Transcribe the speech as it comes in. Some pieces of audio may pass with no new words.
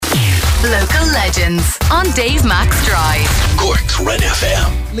Local legends on Dave Max Drive. Cork's Red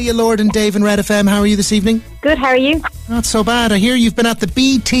FM. Leah, Lordan, Dave and Red FM, how are you this evening? Good, how are you? Not so bad. I hear you've been at the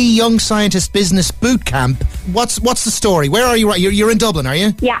BT Young Scientist Business Boot Camp. What's the story? Where are you? You're in Dublin, are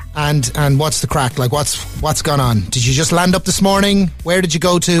you? Yeah. And what's the crack? Like, what's gone on? Did you just land up this morning? Where did you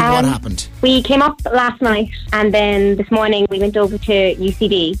go to? What happened? We came up last night and then this morning we went over to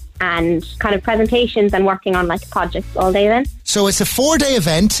UCD and kind of presentations and working on like projects all day then. So it's a 4-day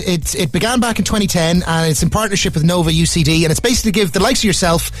event. It began back in 2010 and it's in partnership with Nova UCD, and it's basically to give the likes of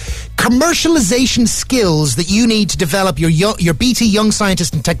yourself commercialization skills that you need to develop your BT Young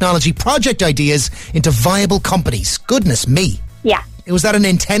Scientist and Technology project ideas into viable companies. Goodness me. Yeah. Was that an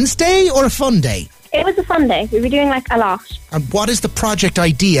intense day or a fun day? It was a fun day. We were doing like a lot. And what is the project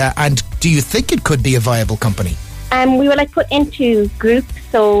idea, and do you think it could be a viable company? We were like put into groups.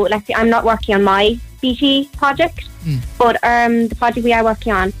 So let's say I'm not working on my BT project, but the project we are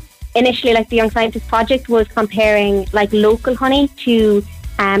working on, initially like the Young Scientist project was comparing like local honey to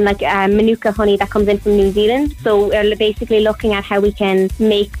Manuka honey that comes in from New Zealand. So we're basically looking at how we can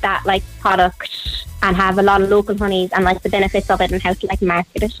make that like product and have a lot of local honeys and like the benefits of it and how to like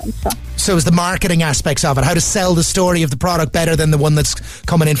market it and stuff. So is the marketing aspects of it, how to sell the story of the product better than the one that's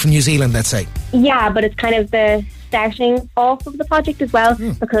coming in from New Zealand, let's say? Yeah, but it's kind of the starting off of the project as well,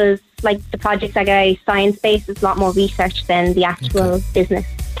 because like the project's like a science-based, it's a lot more research than the actual business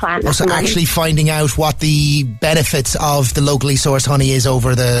plan. So actually finding out what the benefits of the locally sourced honey is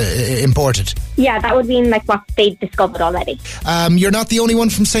over the imported. Yeah, that would mean like what they've discovered already. You're not the only one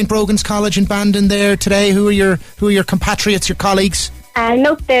from St Brogan's College in Bandon there today. Who are your compatriots, your colleagues?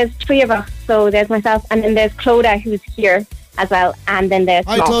 No, there's 3 of us. So there's myself, and then there's Clodagh, who's here as well, and then there's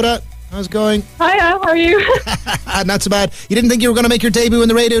Hi, Clodagh. How's it going? Hi, how are you? Not so bad. You didn't think you were going to make your debut in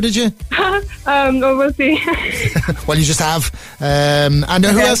the radio, did you? No, we'll see. Well, you just have. And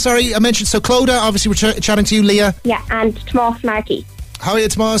who else? Sorry, I mentioned. So Clodagh, obviously we're chatting to you, Leah. Yeah, and Tomas Markey. How are you,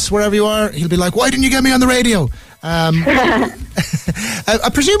 Tomas? Wherever you are, he'll be like, why didn't you get me on the radio? I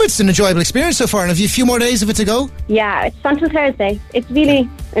presume it's an enjoyable experience so far, and have you a few more days of it to go? Yeah, it's until Thursday. It's really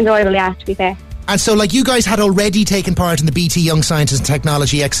enjoyable, yeah, to be fair. And so, like, you guys had already taken part in the BT Young Scientist and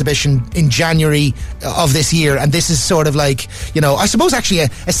Technology exhibition in January of this year, and this is sort of like, you know, I suppose actually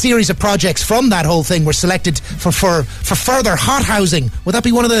a series of projects from that whole thing were selected for further hot housing. Would that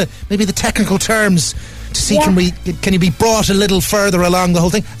be one of maybe the technical terms to see? Yeah. Can you be brought a little further along the whole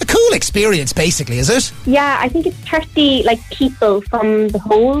thing? A cool experience, basically, is it? Yeah, I think it's 30 like people from the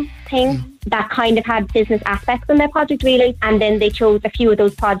whole thing that kind of had business aspects in their project, really, and then they chose a few of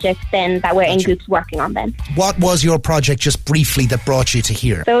those projects then that we're in groups working on then. What was your project, just briefly, that brought you to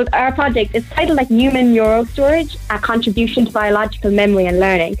here? So our project is titled like Human Neuro Storage, a contribution to biological memory and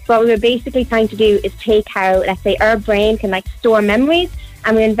learning. So what we were basically trying to do is take how, let's say, our brain can like store memories,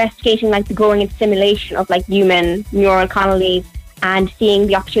 and we're investigating like the growing and simulation of like human neural colonies and seeing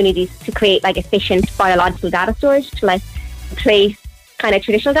the opportunities to create like efficient biological data storage to like replace kind of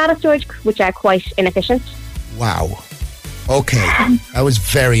traditional data storage, which are quite inefficient. Wow. Okay, that was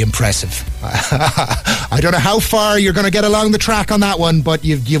very impressive. I don't know how far you're going to get along the track on that one, but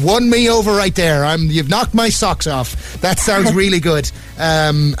you've won me over right there. You've knocked my socks off. That sounds really good.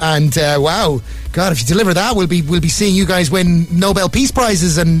 Wow, God, if you deliver that, we'll be seeing you guys win Nobel Peace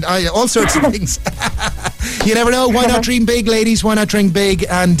Prizes and all sorts of things. You never know. Why not dream big, ladies? Why not dream big?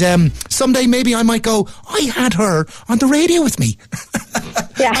 And someday maybe I might go, I had her on the radio with me.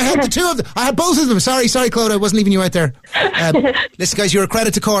 Yeah. I had the two of them. I had both of them. Sorry, Claude, I wasn't leaving you out there. Listen, guys, you're a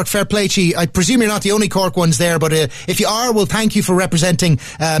credit to Cork. Fair play to you. I presume you're not the only Cork ones there, but if you are, well, thank you for representing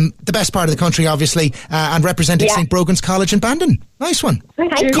the best part of the country, obviously, and representing St Brogan's College in Bandon. Nice one.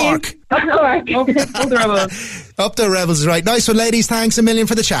 Thank you. Cork. Up the Rebels. Up the Rebels is right. Nice one, ladies. Thanks a million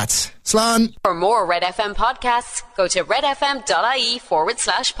for the chats. Slán. For more Red FM podcasts, go to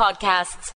redfm.ie/podcasts.